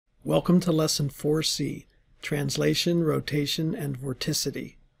Welcome to Lesson 4C, Translation, Rotation, and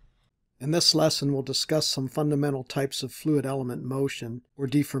Vorticity. In this lesson, we'll discuss some fundamental types of fluid element motion, or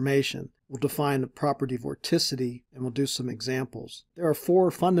deformation. We'll define the property vorticity, and we'll do some examples. There are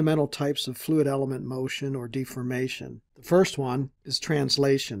four fundamental types of fluid element motion, or deformation. The first one is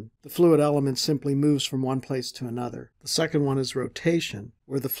translation. The fluid element simply moves from one place to another. The second one is rotation,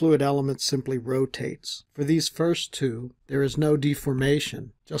 where the fluid element simply rotates. For these first two, there is no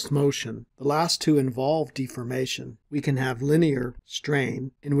deformation, just motion. The last two involve deformation. We can have linear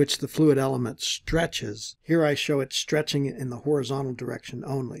strain, in which the fluid element stretches. Here I show it stretching in the horizontal direction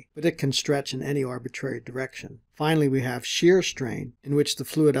only, but it can stretch in any arbitrary direction. Finally, we have shear strain, in which the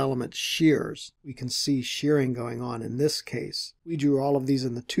fluid element shears. We can see shearing going on in this case. We drew all of these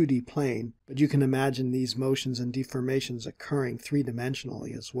in the 2D plane, but you can imagine these motions and deformations occurring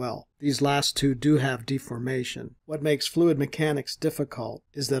three-dimensionally as well. These last two do have deformation. What makes fluid mechanics difficult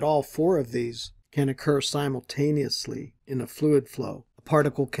is that all four of these can occur simultaneously in a fluid flow. A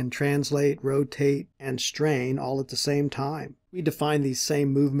particle can translate, rotate, and strain all at the same time. We define these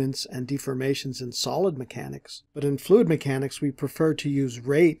same movements and deformations in solid mechanics, but in fluid mechanics we prefer to use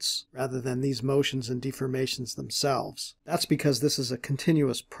rates rather than these motions and deformations themselves. That's because this is a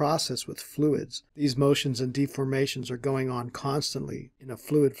continuous process with fluids. These motions and deformations are going on constantly in a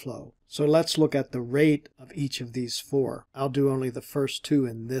fluid flow. So let's look at the rate of each of these four. I'll do only the first two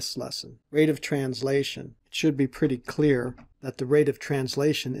in this lesson. Rate of translation. It should be pretty clear that the rate of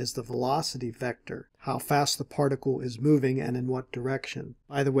translation is the velocity vector, how fast the particle is moving and in what direction.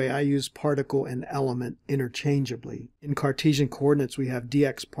 By the way, I use particle and element interchangeably. In Cartesian coordinates, we have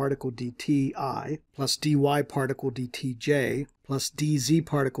dx particle dt I plus dy particle dt j plus dz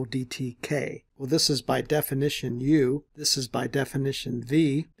particle dt k. Well, this is by definition u, this is by definition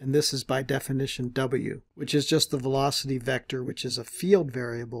v, and this is by definition w, which is just the velocity vector, which is a field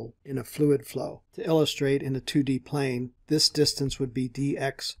variable in a fluid flow. To illustrate in a 2D plane, this distance would be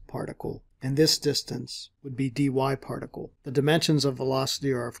dx particle, and this distance would be dy particle. The dimensions of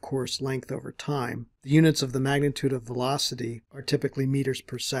velocity are, of course, length over time. The units of the magnitude of velocity are typically meters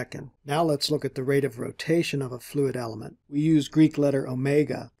per second. Now let's look at the rate of rotation of a fluid element. We use Greek letter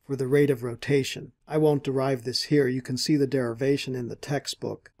omega for the rate of rotation. I won't derive this here. You can see the derivation in the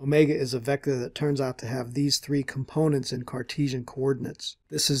textbook. Omega is a vector that turns out to have these three components in Cartesian coordinates.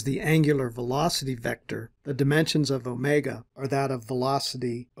 This is the angular velocity vector. The dimensions of omega are that of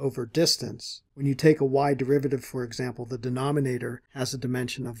velocity over distance. When you take a y derivative, for example, the denominator has a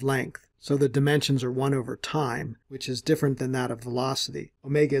dimension of length. So the dimensions are 1 over time, which is different than that of velocity.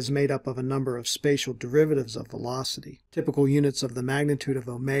 Omega is made up of a number of spatial derivatives of velocity. Typical units of the magnitude of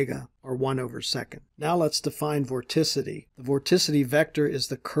omega are 1 over second. Now let's define vorticity. The vorticity vector is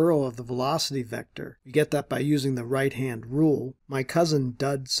the curl of the velocity vector. We get that by using the right-hand rule. My cousin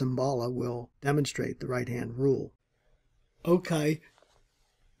Cimbala will demonstrate the right-hand rule. Okay.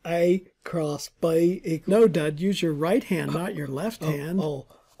 A cross B equals... No, Dud, use your right hand, not your left hand.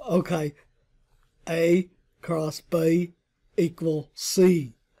 Okay. A cross B equals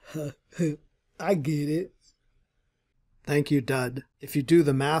C. I get it. Thank you, Dud. If you do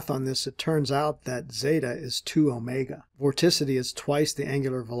the math on this, it turns out that zeta is 2 omega. Vorticity is twice the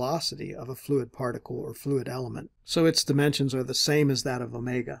angular velocity of a fluid particle or fluid element, so its dimensions are the same as that of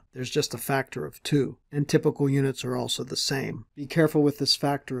omega. There's just a factor of 2, and typical units are also the same. Be careful with this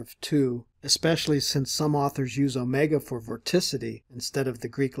factor of 2, especially since some authors use omega for vorticity instead of the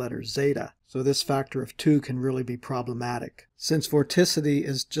Greek letter zeta, so this factor of 2 can really be problematic. Since vorticity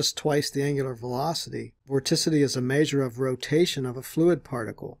is just twice the angular velocity, vorticity is a measure of rotation of a fluid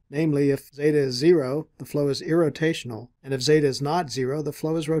particle. Namely, if zeta is 0, the flow is irrotational, and if zeta is not 0, the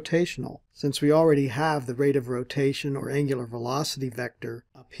flow is rotational. Since we already have the rate of rotation or angular velocity vector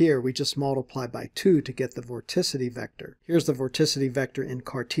up here, we just multiply by 2 to get the vorticity vector. Here's the vorticity vector in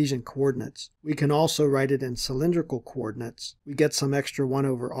Cartesian coordinates. We can also write it in cylindrical coordinates. We get some extra 1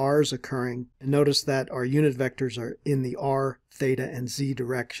 over r's occurring, and notice that our unit vectors are in the r, theta, and z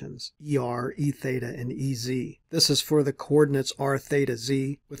directions, er, e theta, and ez. This is for the coordinates r, theta,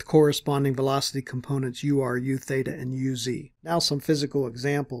 z, with corresponding velocity components ur, u theta, and uz. Now some physical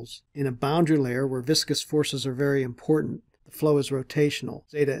examples. In a boundary layer where viscous forces are very important, the flow is rotational.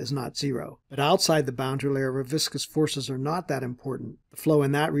 Zeta is not 0. But outside the boundary layer where viscous forces are not that important, the flow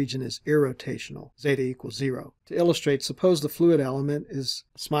in that region is irrotational. Zeta equals 0. To illustrate, suppose the fluid element is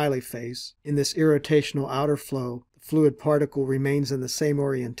a smiley face. In this irrotational outer flow, the fluid particle remains in the same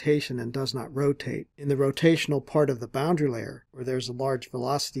orientation and does not rotate. In the rotational part of the boundary layer, where there's a large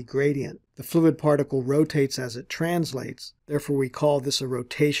velocity gradient, the fluid particle rotates as it translates. Therefore, we call this a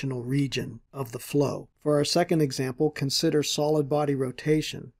rotational region of the flow. For our second example, consider solid body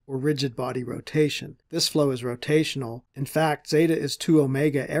rotation or rigid body rotation. This flow is rotational. In fact, zeta is 2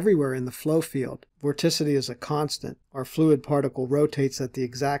 omega everywhere in the flow field. Vorticity is a constant. Our fluid particle rotates at the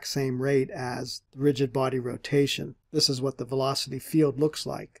exact same rate as the rigid body rotation. This is what the velocity field looks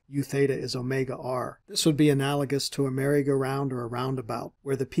like. U theta is omega r. This would be analogous to a merry-go-round or a roundabout,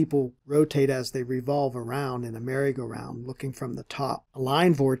 where the people rotate as they revolve around in a merry-go-round looking from the top. A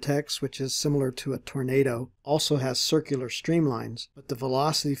line vortex, which is similar to a tornado, also has circular streamlines, but the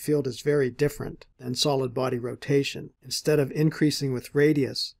velocity field is very different than solid body rotation. Instead of increasing with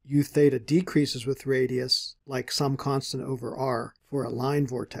radius, U theta decreases with radius like some constant over r. For a line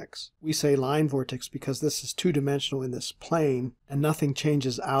vortex. We say line vortex because this is two-dimensional in this plane and nothing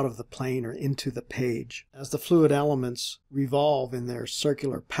changes out of the plane or into the page. As the fluid elements revolve in their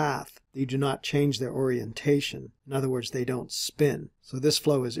circular path, they do not change their orientation. In other words, they don't spin. So this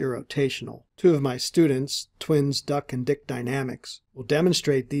flow is irrotational. Two of my students, twins Duck and Dick Dynamics, will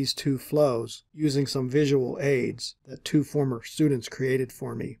demonstrate these two flows using some visual aids that two former students created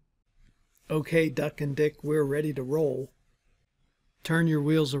for me. Okay, Duck and Dick, we're ready to roll. Turn your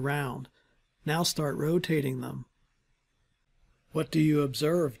wheels around. Now start rotating them. What do you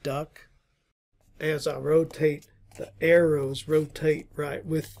observe, Duck? As I rotate, the arrows rotate right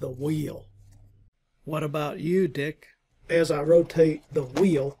with the wheel. What about you, Dick? As I rotate the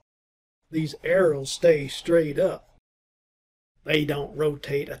wheel, these arrows stay straight up. They don't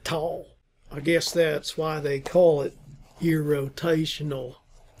rotate at all. I guess that's why they call it irrotational.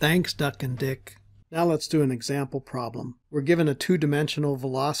 Thanks, Duck and Dick. Now let's do an example problem. We're given a two-dimensional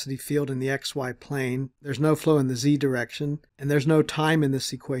velocity field in the xy plane. There's no flow in the z direction, and there's no time in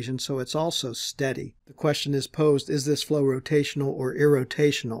this equation, so it's also steady. The question is posed, is this flow rotational or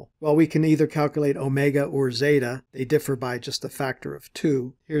irrotational? Well, we can either calculate omega or zeta. They differ by just a factor of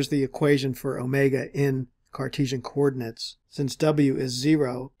 2. Here's the equation for omega in Cartesian coordinates. Since w is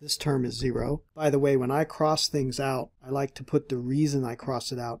 0, this term is 0. By the way, when I cross things out, I like to put the reason I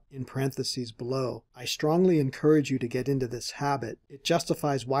cross it out in parentheses below. I strongly encourage you to get into this habit. It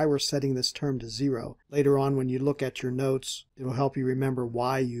justifies why we're setting this term to 0. Later on, when you look at your notes, it'll help you remember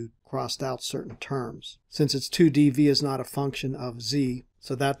why you crossed out certain terms. Since it's 2d, v is not a function of z,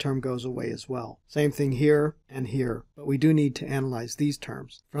 so that term goes away as well. Same thing here and here, but we do need to analyze these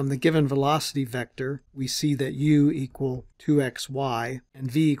terms. From the given velocity vector, we see that u equal 2xy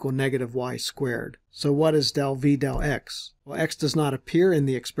and v equal negative y squared. So what is del v del x? Well, x does not appear in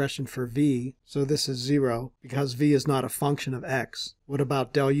the expression for v, so this is 0 because v is not a function of x. What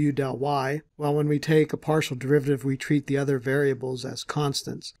about del u del y? Well, when we take a partial derivative, we treat the other variables as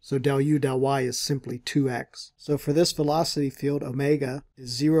constants, so del u del y is simply 2x. So for this velocity field, omega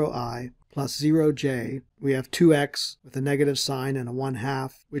is 0I plus 0j. We have 2x with a negative sign and a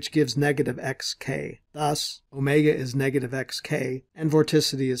 1/2, which gives negative xk. Thus, omega is negative xk, and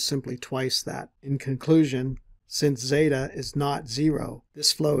vorticity is simply twice that. In conclusion, since zeta is not 0,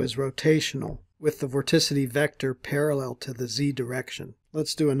 this flow is rotational, with the vorticity vector parallel to the z direction.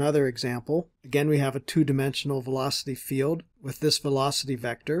 Let's do another example. Again, we have a two-dimensional velocity field. With this velocity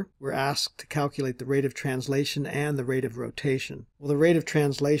vector, we're asked to calculate the rate of translation and the rate of rotation. Well, the rate of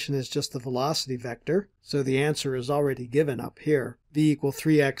translation is just the velocity vector, so the answer is already given up here. V equal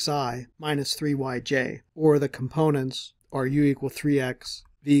 3xi minus 3yj, or the components are u equal 3x,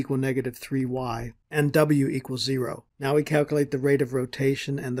 v equal negative 3y, and w equals 0. Now we calculate the rate of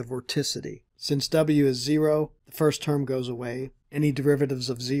rotation and the vorticity. Since w is 0, the first term goes away. Any derivatives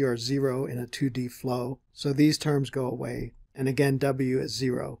of z are 0 in a 2D flow, so these terms go away. And again, w is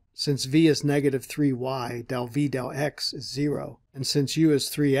 0. Since v is negative 3y, del v del x is 0. And since u is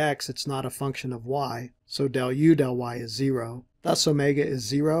 3x, it's not a function of y, so del u del y is 0. Thus omega is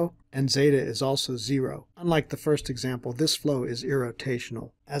 0, and zeta is also 0. Unlike the first example, this flow is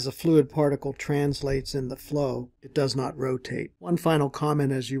irrotational. As a fluid particle translates in the flow, it does not rotate. One final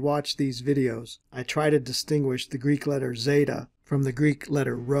comment as you watch these videos. I try to distinguish the Greek letter zeta from the Greek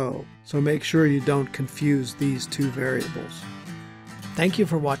letter rho, so make sure you don't confuse these two variables. Thank you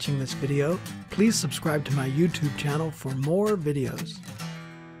for watching this video. Please subscribe to my YouTube channel for more videos.